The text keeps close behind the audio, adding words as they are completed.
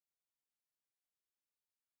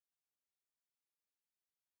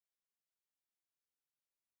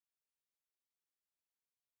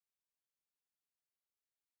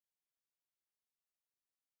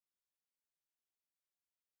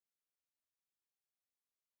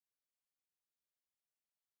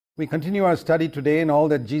We continue our study today in all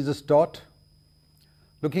that Jesus taught,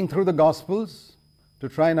 looking through the Gospels to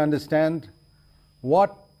try and understand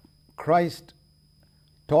what Christ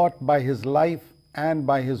taught by his life and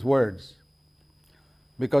by his words,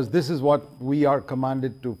 because this is what we are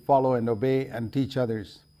commanded to follow and obey and teach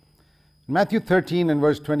others. In Matthew 13 and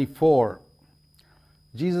verse 24,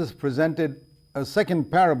 Jesus presented a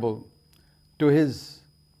second parable to his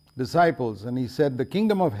disciples, and he said, "The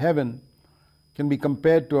kingdom of heaven can be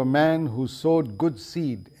compared to a man who sowed good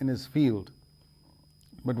seed in his field.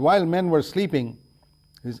 But while men were sleeping,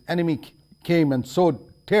 his enemy came and sowed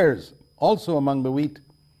tares also among the wheat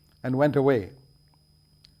and went away.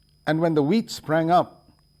 And when the wheat sprang up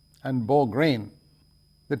and bore grain,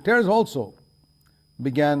 the tares also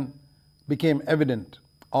became evident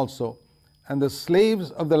also. And the slaves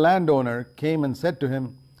of the landowner came and said to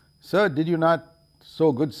him, 'Sir, did you not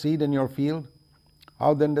sow good seed in your field?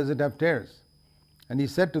 How then does it have tares?' And he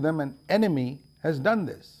said to them, 'An enemy has done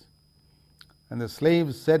this.' And the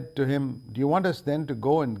slaves said to him, 'Do you want us then to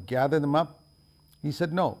go and gather them up?' He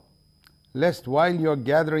said, 'No, lest while you are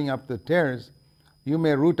gathering up the tares, you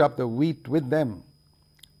may root up the wheat with them.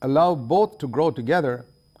 Allow both to grow together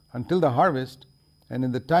until the harvest, and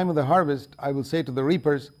in the time of the harvest I will say to the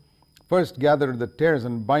reapers, first gather the tares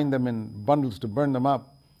and bind them in bundles to burn them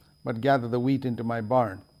up, but gather the wheat into my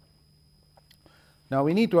barn.'" Now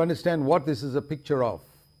we need to understand what this is a picture of,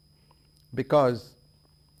 because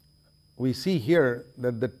we see here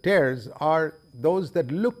that the tares are those that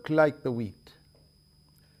look like the wheat.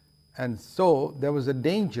 And so there was a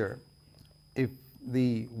danger if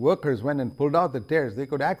the workers went and pulled out the tares, they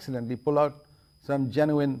could accidentally pull out some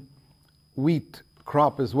genuine wheat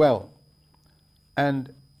crop as well.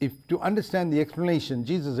 And if to understand the explanation,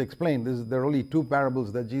 Jesus explained, there are only two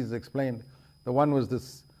parables that Jesus explained. The one was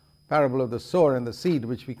this parable of the sower and the seed,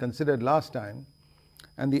 which we considered last time.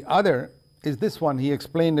 And the other is this one he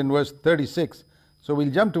explained in verse 36. So we'll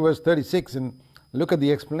jump to verse 36 and look at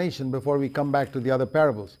the explanation before we come back to the other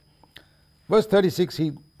parables. Verse 36,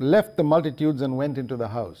 he left the multitudes and went into the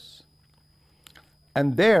house.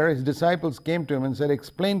 And there his disciples came to him and said,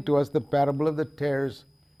 "Explain to us the parable of the tares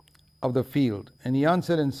of the field." And he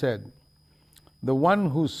answered and said, "The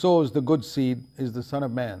one who sows the good seed is the Son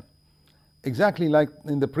of Man." Exactly like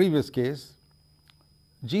in the previous case,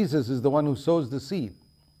 Jesus is the one who sows the seed.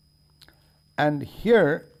 And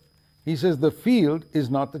here he says the field is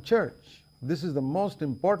not the church. This is the most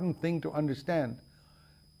important thing to understand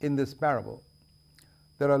in this parable.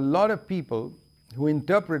 There are a lot of people who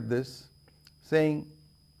interpret this saying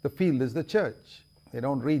the field is the church. They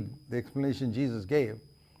don't read the explanation Jesus gave.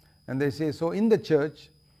 And they say, so in the church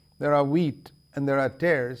there are wheat and there are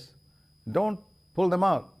tares. Don't pull them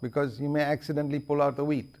out, because you may accidentally pull out the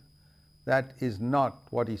wheat. That is not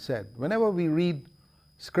what he said. Whenever we read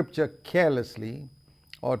scripture carelessly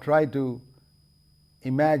or try to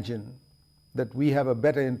imagine that we have a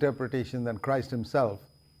better interpretation than Christ himself,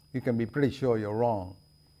 you can be pretty sure you're wrong.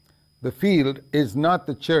 The field is not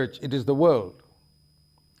the church, it is the world.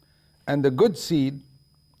 And the good seed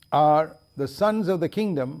are the sons of the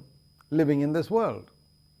kingdom living in this world.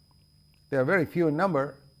 They are very few in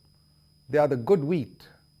number. They are the good wheat,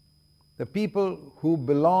 the people who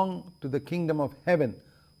belong to the kingdom of heaven,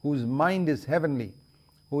 whose mind is heavenly,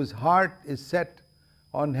 whose heart is set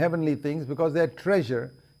on heavenly things, because their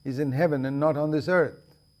treasure is in heaven and not on this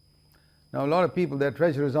earth. Now a lot of people, their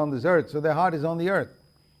treasure is on this earth, so their heart is on the earth.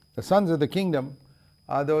 The sons of the kingdom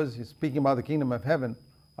are those, speaking about the kingdom of heaven,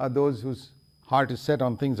 are those whose heart is set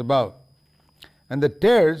on things above. And the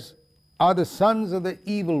tares are the sons of the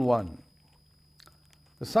evil one.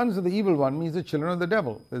 The sons of the evil one means the children of the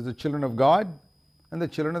devil. There's the children of God and the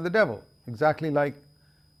children of the devil. Exactly like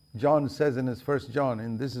John says in his 1 John,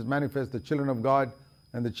 "In this is manifest the children of God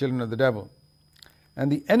and the children of the devil."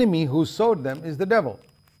 And the enemy who sowed them is the devil.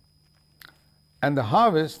 And the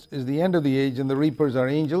harvest is the end of the age, and the reapers are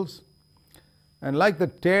angels. And like the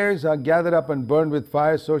tares are gathered up and burned with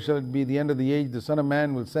fire, so shall it be the end of the age. The Son of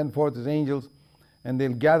Man will send forth his angels, and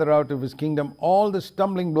they'll gather out of his kingdom all the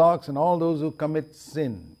stumbling blocks and all those who commit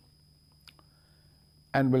sin,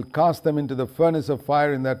 and will cast them into the furnace of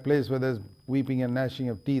fire, in that place where there's weeping and gnashing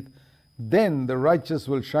of teeth. Then the righteous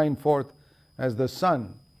will shine forth as the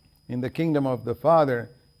sun in the kingdom of the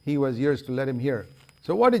Father. He who has ears to let him hear.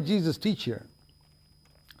 So what did Jesus teach here?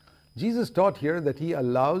 Jesus taught here that he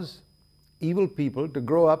allows evil people to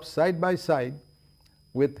grow up side by side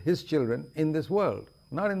with his children in this world,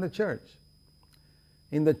 not in the church.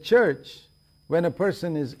 In the church, when a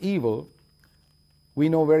person is evil, we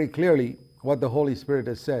know very clearly what the Holy Spirit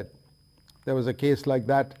has said. There was a case like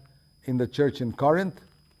that in the church in Corinth,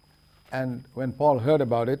 And when Paul heard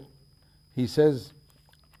about it, he says,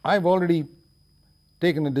 I've already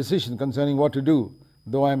taken a decision concerning what to do.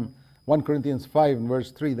 Though I'm 1 Corinthians 5 and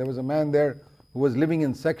verse 3, there was a man there who was living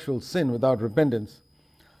in sexual sin without repentance.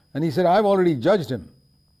 And he said, I've already judged him.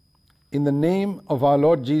 In the name of our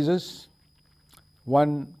Lord Jesus,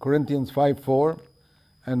 1 Corinthians 5:4,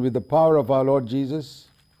 and with the power of our Lord Jesus,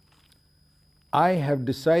 I have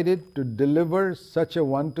decided to deliver such a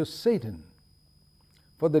one to Satan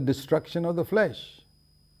for the destruction of the flesh.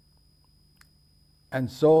 And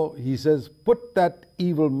so he says, put that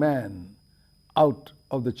evil man out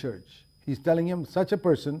of the church. He's telling him such a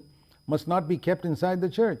person must not be kept inside the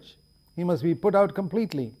church. He must be put out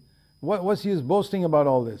completely. What's he boasting about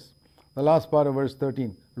all this? The last part of verse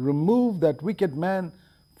 13. Remove that wicked man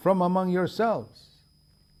from among yourselves.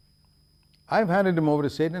 I've handed him over to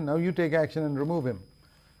Satan. Now you take action and remove him.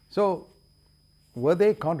 So, were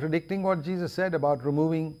they contradicting what Jesus said about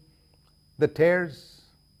removing the tares,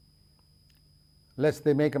 lest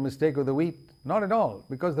they make a mistake with the wheat? Not at all,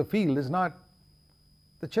 because the field is not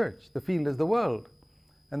the church. The field is the world.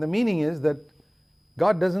 And the meaning is that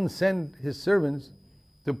God doesn't send his servants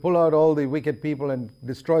to pull out all the wicked people and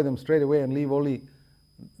destroy them straight away and leave only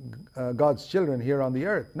God's children here on the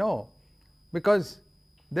earth. No, because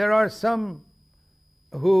there are some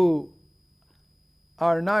who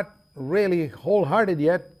are not really wholehearted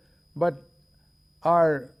yet, but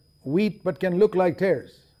are wheat but can look like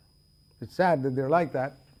tares. It's sad that they're like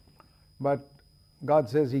that, but God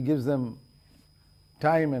says he gives them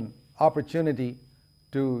time and opportunity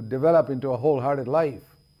to develop into a wholehearted life.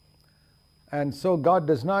 And so God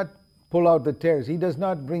does not pull out the tares. He does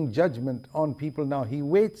not bring judgment on people now. He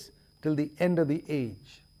waits till the end of the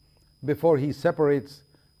age before he separates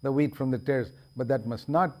the wheat from the tares. But that must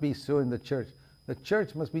not be so in the church. The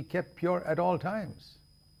church must be kept pure at all times.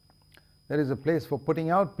 There is a place for putting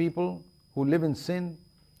out people who live in sin,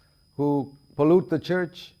 who pollute the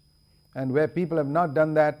church, and where people have not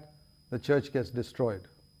done that, the church gets destroyed.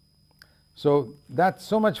 So that's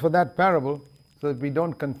so much for that parable, so that we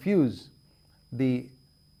don't confuse the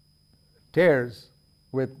tares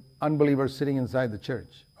with unbelievers sitting inside the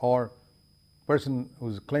church, or person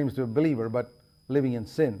who claims to be a believer but living in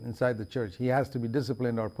sin inside the church. He has to be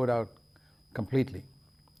disciplined or put out completely.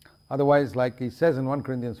 Otherwise, like he says in 1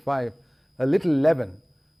 Corinthians 5, a little leaven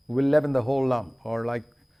will leaven the whole lump, or like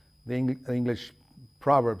the English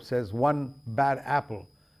proverb says, one bad apple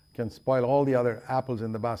can spoil all the other apples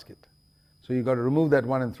in the basket. So you've got to remove that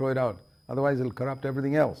one and throw it out. Otherwise it'll corrupt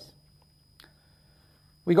everything else.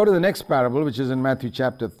 We go to the next parable, which is in Matthew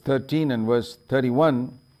chapter 13 and verse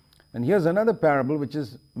 31. And here's another parable which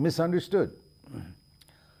is misunderstood.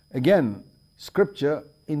 Again, Scripture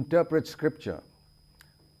interprets Scripture.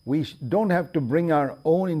 We don't have to bring our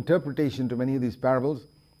own interpretation to many of these parables,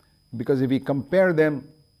 because if we compare them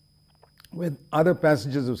with other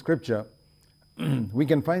passages of Scripture, we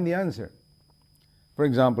can find the answer. For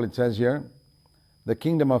example, it says here, the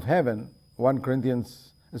kingdom of heaven,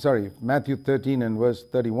 Matthew 13 and verse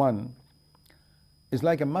 31, is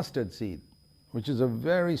like a mustard seed, which is a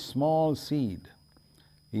very small seed.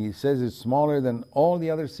 He says it's smaller than all the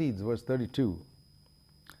other seeds, verse 32.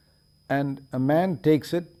 And a man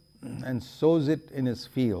takes it and sows it in his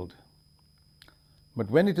field. But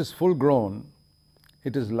when it is full grown,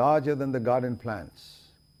 it is larger than the garden plants,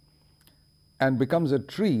 and becomes a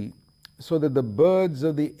tree, so that the birds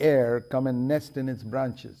of the air come and nest in its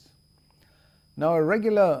branches. Now, a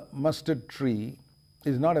regular mustard tree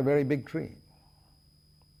is not a very big tree.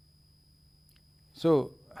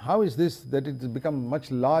 So how is this that it has become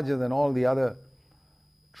much larger than all the other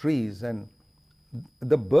trees, and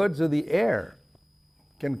the birds of the air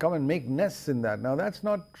can come and make nests in that? Now that's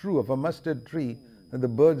not true of a mustard tree, that the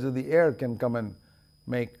birds of the air can come and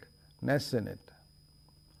make nests in it.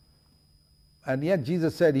 And yet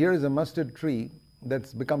Jesus said, here is a mustard tree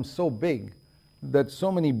that's become so big that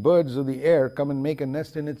so many birds of the air come and make a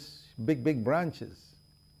nest in its big branches.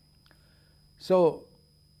 So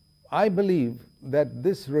I believe that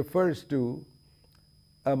this refers to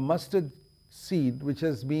a mustard seed which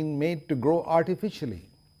has been made to grow artificially,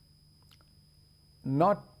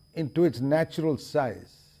 not into its natural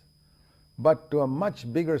size, but to a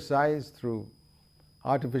much bigger size through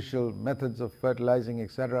artificial methods of fertilizing,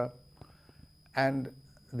 etc. And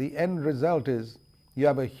the end result is you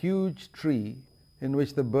have a huge tree in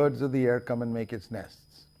which the birds of the air come and make its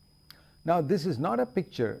nests. Now, this is not a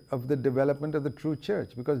picture of the development of the true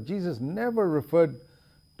church, because Jesus never referred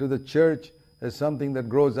to the church as something that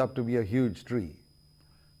grows up to be a huge tree.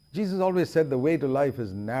 Jesus always said the way to life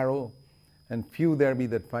is narrow, and few there be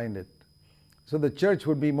that find it. So the church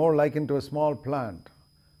would be more likened to a small plant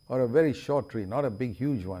or a very short tree, not a big,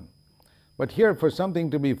 huge one. But here, for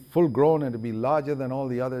something to be full grown and to be larger than all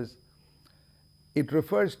the others, it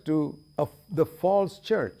refers to the false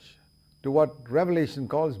church, to what Revelation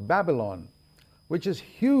calls Babylon, which is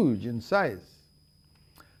huge in size.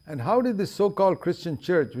 And how did this so-called Christian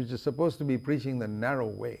church, which is supposed to be preaching the narrow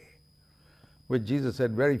way, which Jesus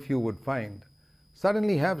said very few would find,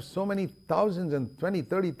 suddenly have so many thousands and 20,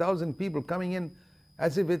 30,000 people coming in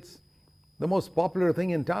as if it's the most popular thing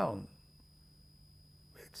in town?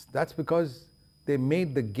 That's because they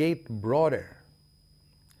made the gate broader.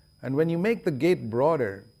 And when you make the gate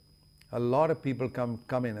broader, a lot of people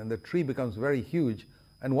come in, and the tree becomes very huge.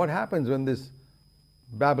 And what happens when this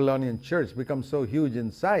Babylonian church becomes so huge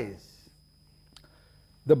in size?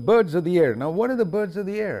 The birds of the air. Now, what are the birds of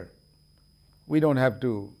the air? We don't have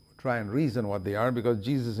to try and reason what they are, because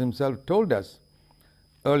Jesus himself told us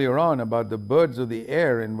earlier on about the birds of the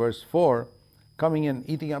air in verse 4 coming and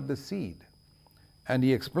eating up the seed. And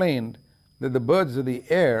he explained that the birds of the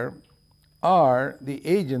air are the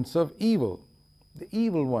agents of evil. The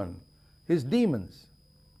evil one, his demons,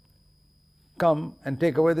 come and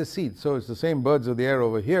take away the seed. So it's the same birds of the air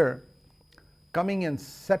over here coming and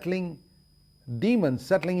settling, demons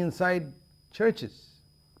settling inside churches.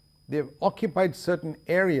 They've occupied certain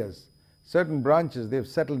areas, certain branches, they've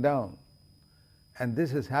settled down. And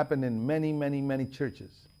this has happened in many, many, many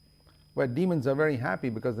churches, where demons are very happy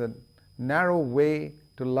because the narrow way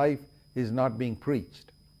to life is not being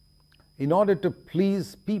preached. In order to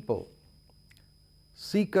please people,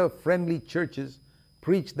 seeker-friendly churches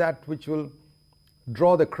preach that which will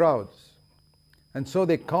draw the crowds. And so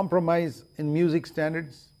they compromise in music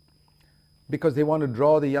standards because they want to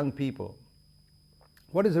draw the young people.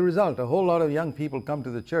 What is the result? A whole lot of young people come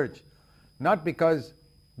to the church, not because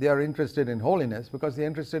they are interested in holiness, because they are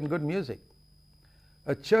interested in good music.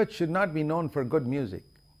 A church should not be known for good music.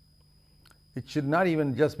 It should not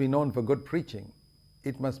even just be known for good preaching.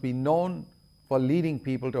 It must be known for leading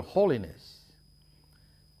people to holiness.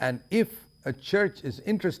 And if a church is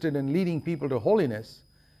interested in leading people to holiness,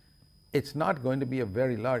 it's not going to be a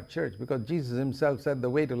very large church, because Jesus himself said the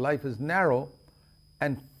way to life is narrow,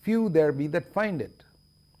 and few there be that find it.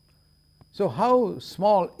 So how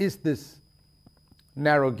small is this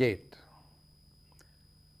narrow gate?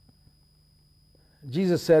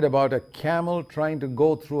 Jesus said about a camel trying to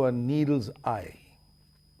go through a needle's eye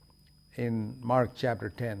in Mark chapter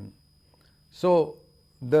 10. So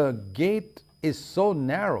the gate is so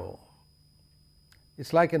narrow,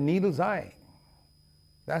 it's like a needle's eye.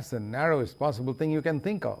 That's the narrowest possible thing you can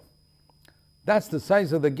think of. That's the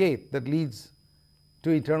size of the gate that leads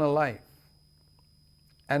to eternal life.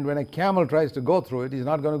 And when a camel tries to go through it, he's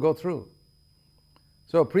not going to go through.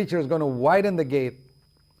 So a preacher is going to widen the gate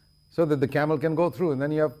so that the camel can go through. And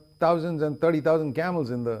then you have thousands and 30,000 camels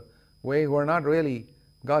in the way who are not really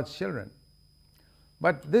God's children.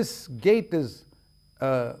 But this gate is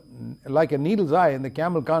like a needle's eye, and the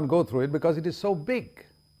camel can't go through it because it is so big.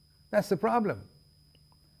 That's the problem.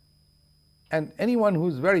 And anyone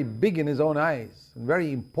who's very big in his own eyes, and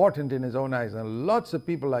very important in his own eyes, and lots of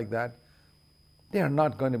people like that, they are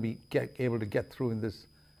not going to be able to get through in this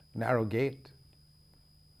narrow gate.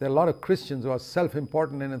 There are a lot of Christians who are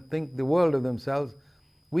self-important and think the world of themselves.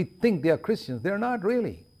 We think they are Christians. They're not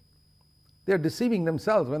really. They're deceiving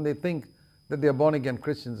themselves when they think that they are born-again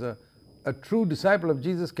Christians. A true disciple of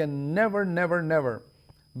Jesus can never, never, never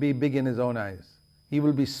be big in his own eyes. He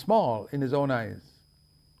will be small in his own eyes.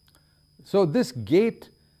 So this gate,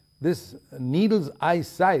 this needle's eye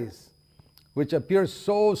size, which appears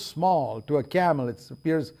so small to a camel, it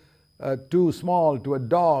appears too small to a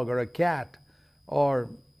dog or a cat, or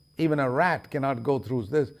even a rat cannot go through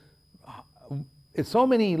this. It's so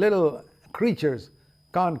many little creatures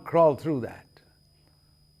can't crawl through that.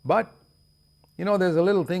 But, you know, there's a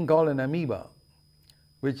little thing called an amoeba,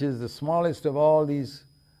 which is the smallest of all these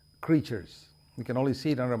creatures. You can only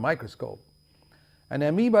see it under a microscope. An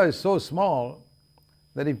amoeba is so small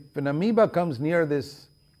that if an amoeba comes near this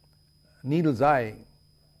needle's eye,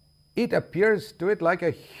 it appears to it like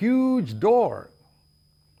a huge door.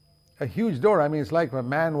 A huge door. I mean, it's like a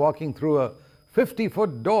man walking through a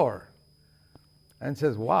 50-foot door and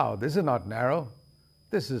says, wow, this is not narrow.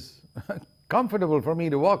 This is comfortable for me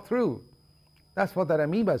to walk through. That's what that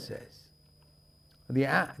amoeba says.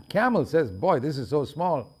 The camel says, boy, this is so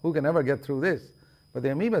small. Who can ever get through this? But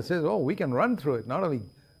the amoeba says, oh, we can run through it, not only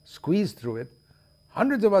squeeze through it.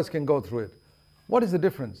 Hundreds of us can go through it. What is the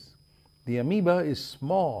difference? The amoeba is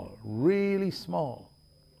small, really small.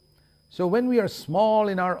 So when we are small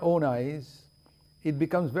in our own eyes, it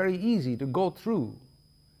becomes very easy to go through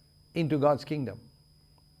into God's kingdom.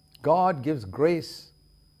 God gives grace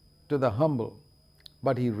to the humble,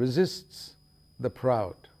 but he resists the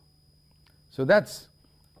proud. So that's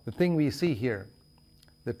the thing we see here.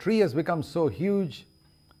 The tree has become so huge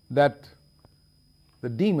that the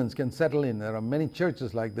demons can settle in. There are many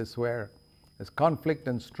churches like this where there's conflict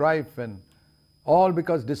and strife, and all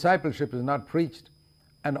because discipleship is not preached,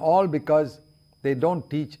 and all because they don't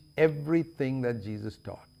teach everything that Jesus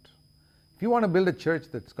taught. If you want to build a church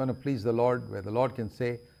that's going to please the Lord, where the Lord can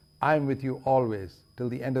say, I am with you always till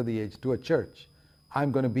the end of the age, to a church,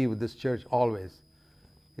 I'm going to be with this church always.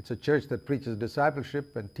 It's a church that preaches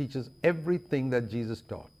discipleship and teaches everything that Jesus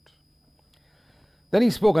taught. Then he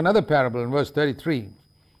spoke another parable in verse 33,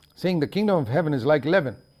 saying the kingdom of heaven is like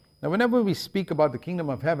leaven. Now whenever we speak about the kingdom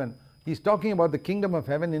of heaven, he's talking about the kingdom of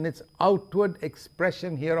heaven in its outward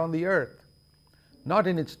expression here on the earth, not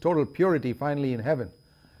in its total purity finally in heaven.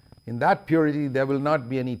 In that purity there will not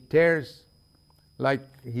be any tares, like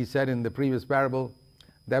he said in the previous parable.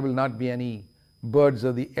 There will not be any birds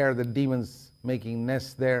of the air, the demons making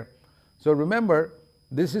nests there. So remember,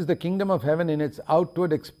 this is the kingdom of heaven in its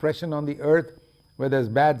outward expression on the earth, where there's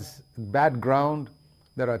bad ground,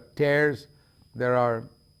 there are tares, there are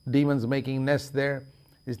demons making nests there.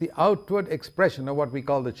 It's the outward expression of what we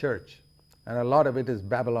call the church, and a lot of it is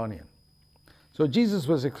Babylonian. So Jesus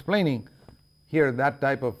was explaining here that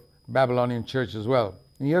type of Babylonian church as well.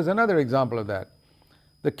 And here's another example of that.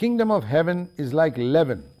 The kingdom of heaven is like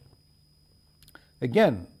leaven.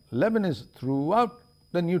 Again, leaven is throughout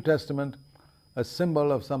the New Testament a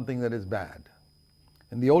symbol of something that is bad.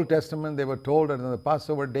 In the Old Testament, they were told that on the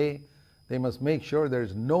Passover day, they must make sure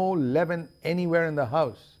there's no leaven anywhere in the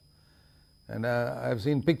house. And I've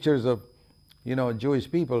seen pictures of,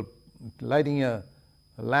 Jewish people lighting a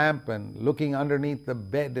lamp and looking underneath the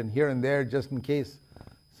bed and here and there, just in case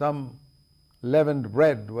some leavened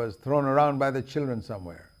bread was thrown around by the children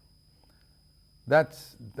somewhere.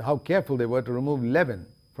 That's how careful they were to remove leaven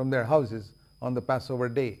from their houses on the Passover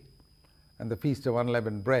day and the Feast of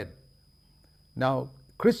Unleavened Bread. Now,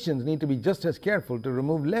 Christians need to be just as careful to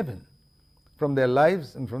remove leaven from their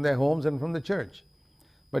lives and from their homes and from the church.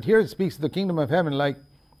 But here it speaks of the kingdom of heaven like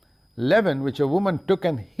leaven which a woman took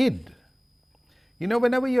and hid.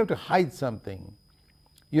 Whenever you have to hide something,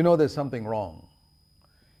 there's something wrong.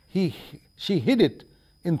 She hid it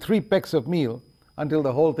in 3 pecks of meal until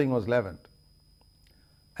the whole thing was leavened.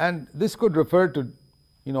 And this could refer to,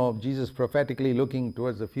 Jesus prophetically looking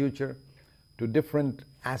towards the future, to different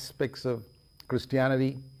aspects of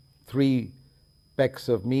Christianity. 3 pecks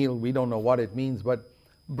of meal, we don't know what it means, but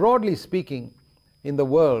broadly speaking, in the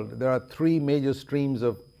world, there are 3 major streams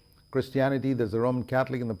of Christianity. There's the Roman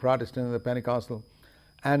Catholic and the Protestant and the Pentecostal.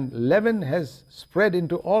 And leaven has spread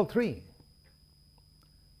into all 3.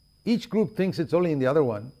 Each group thinks it's only in the other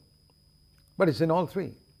one, but it's in all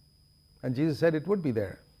 3. And Jesus said it would be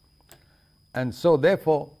there. And so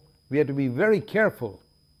therefore, we have to be very careful.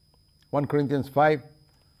 1 Corinthians 5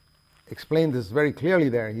 explains this very clearly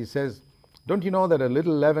there. He says, don't you know that a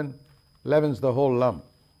little leaven leavens the whole lump?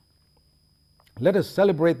 Let us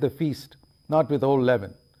celebrate the feast, not with old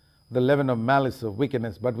leaven, the leaven of malice, of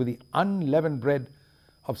wickedness, but with the unleavened bread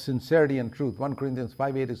of sincerity and truth. 1 Corinthians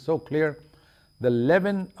 5:8 is so clear. The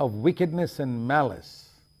leaven of wickedness and malice,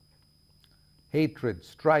 hatred,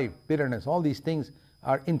 strife, bitterness, all these things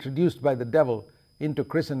are introduced by the devil into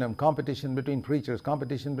Christendom, competition between preachers,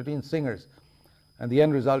 competition between singers, and the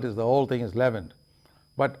end result is the whole thing is leavened.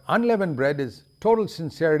 But unleavened bread is total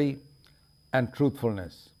sincerity and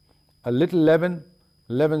truthfulness. A little leaven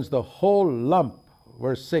leavens the whole lump,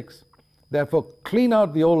 verse 6. Therefore, clean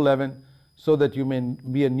out the old leaven so that you may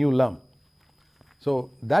be a new lump. So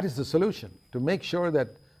that is the solution, to make sure that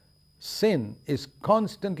sin is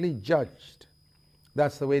constantly judged.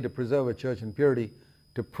 That's the way to preserve a church in purity,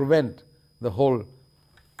 to prevent the whole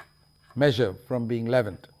measure from being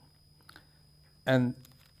leavened. And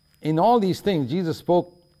in all these things, Jesus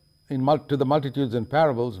spoke to the multitudes in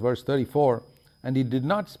parables, verse 34, and he did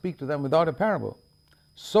not speak to them without a parable,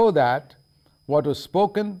 so that what was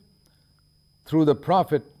spoken through the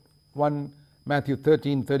prophet, 1 Matthew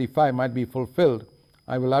 13:35, might be fulfilled.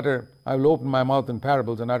 I will open my mouth in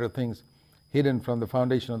parables and utter things hidden from the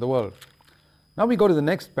foundation of the world. Now we go to the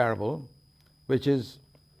next parable, which is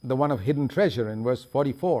the one of hidden treasure in verse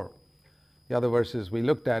 44. The other verses we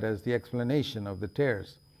looked at as the explanation of the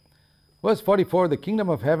tares. Verse 44, the kingdom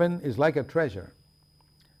of heaven is like a treasure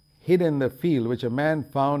hid in the field, which a man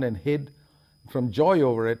found and hid. From joy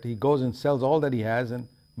over it, he goes and sells all that he has and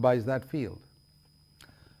buys that field.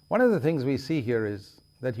 One of the things we see here is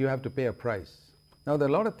that you have to pay a price. Now, there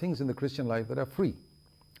are a lot of things in the Christian life that are free.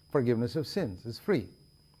 Forgiveness of sins is free.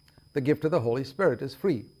 The gift of the Holy Spirit is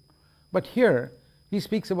free. But here, He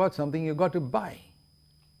speaks about something you've got to buy.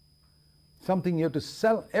 Something you have to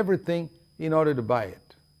sell everything in order to buy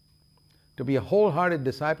it. To be a wholehearted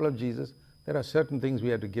disciple of Jesus, there are certain things we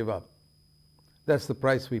have to give up. That's the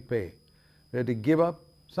price we pay. We have to give up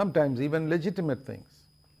sometimes even legitimate things.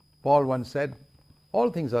 Paul once said, all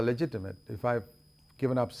things are legitimate. If I've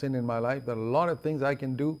given up sin in my life, there are a lot of things I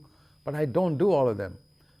can do, but I don't do all of them.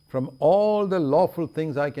 From all the lawful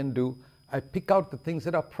things I can do, I pick out the things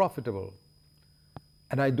that are profitable.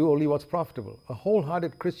 And I do only what's profitable. A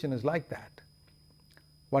wholehearted Christian is like that.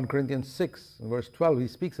 1 Corinthians 6, verse 12, he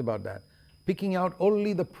speaks about that. Picking out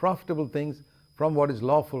only the profitable things from what is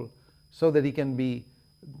lawful so that he can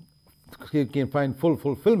find full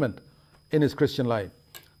fulfillment in his Christian life.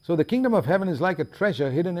 So the kingdom of heaven is like a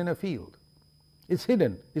treasure hidden in a field. It's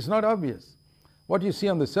hidden. It's not obvious. What you see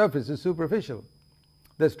on the surface is superficial.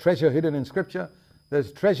 There's treasure hidden in Scripture.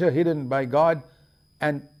 There's treasure hidden by God.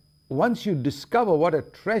 And once you discover what a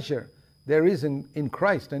treasure there is in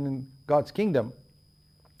Christ and in God's kingdom,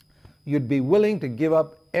 you'd be willing to give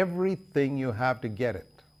up everything you have to get it.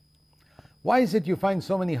 Why is it you find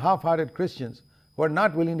so many half-hearted Christians who are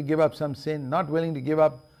not willing to give up some sin, not willing to give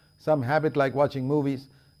up some habit like watching movies,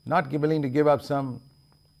 not willing to give up some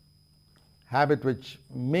habit which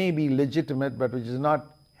may be legitimate but which is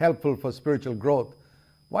not helpful for spiritual growth?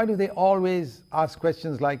 Why do they always ask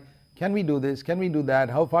questions like, can we do this? Can we do that?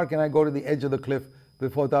 How far can I go to the edge of the cliff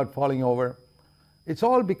without falling over? It's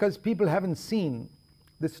all because people haven't seen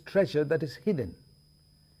this treasure that is hidden.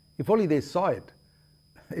 If only they saw it,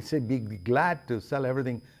 they'd say, be glad to sell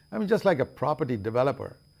everything. I mean, just like a property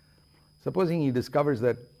developer. Supposing he discovers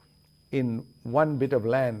that in one bit of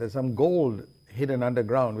land there's some gold hidden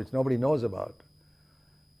underground which nobody knows about.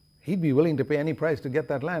 He'd be willing to pay any price to get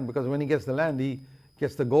that land, because when he gets the land, he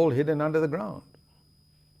gets the gold hidden under the ground.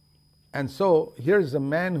 And so here's a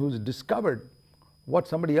man who's discovered what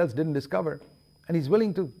somebody else didn't discover, and he's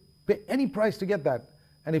willing to pay any price to get that.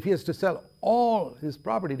 And if he has to sell all his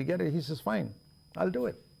property to get it, he says, fine, I'll do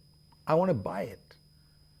it. I want to buy it.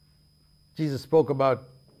 Jesus spoke about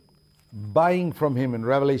buying from him in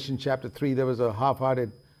Revelation chapter 3. There was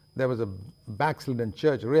a backslidden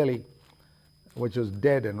church, really, which was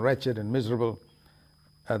dead and wretched and miserable,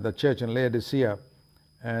 the church in Laodicea.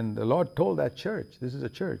 And the Lord told that church, this is a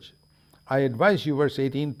church, I advise you, verse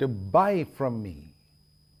 18, to buy from me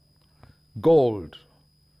gold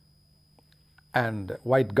and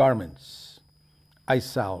white garments, eye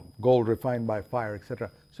salve, gold refined by fire, etc.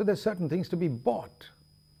 So there's certain things to be bought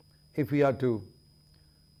if we are to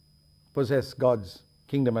possess God's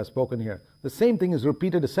kingdom as spoken here. The same thing is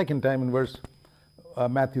repeated a second time in verse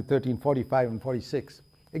Matthew 13, 45 and 46.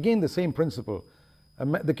 Again, the same principle.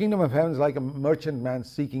 The kingdom of heaven is like a merchant man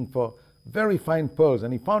seeking for very fine pearls,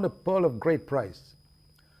 and he found a pearl of great price.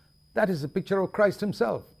 That is a picture of Christ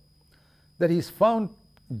himself, that he's found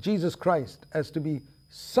Jesus Christ as to be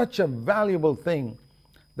such a valuable thing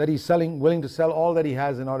that he's willing to sell all that he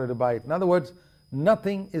has in order to buy it. In other words,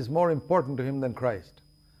 nothing is more important to him than Christ.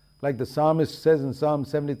 Like the psalmist says in Psalm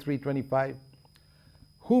 73:25,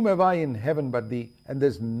 whom have I in heaven but thee? And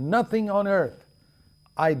there's nothing on earth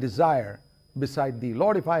I desire beside thee.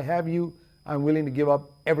 Lord, if I have you, I'm willing to give up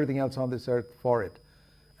everything else on this earth for it.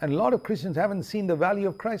 And a lot of Christians haven't seen the value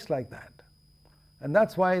of Christ like that. And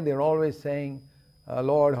that's why they're always saying,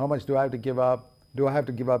 Lord, how much do I have to give up? Do I have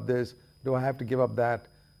to give up this? Do I have to give up that?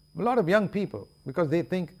 A lot of young people, because they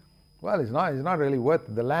think, well, it's not really worth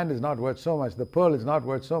it. The land is not worth so much. The pearl is not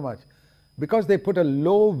worth so much. Because they put a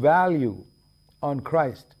low value on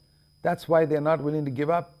Christ. That's why they're not willing to give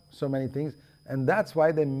up so many things. And that's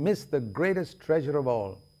why they miss the greatest treasure of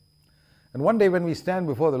all. And one day when we stand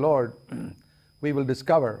before the Lord, we will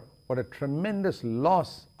discover what a tremendous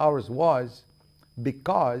loss ours was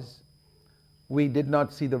because we did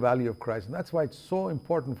not see the value of Christ. And that's why it's so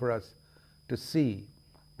important for us to see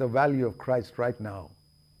the value of Christ right now.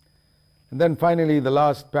 And then finally, the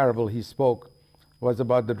last parable he spoke was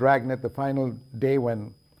about the dragnet, the final day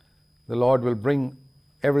when the Lord will bring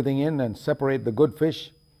everything in and separate the good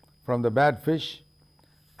fish from the bad fish,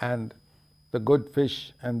 and the good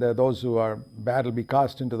fish and those who are bad will be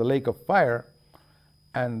cast into the lake of fire.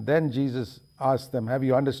 And then Jesus asked them, have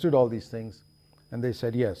you understood all these things? And they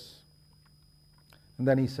said, yes. And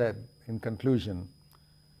then he said, in conclusion,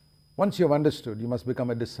 once you have understood, you must become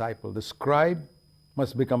a disciple. The scribe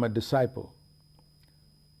must become a disciple.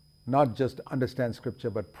 Not just understand Scripture,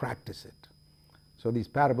 but practice it. So these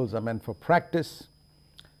parables are meant for practice.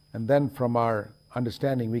 And then from our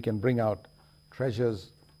understanding, we can bring out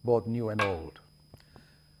treasures both new and old.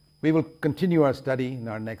 We will continue our study in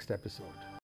our next episode.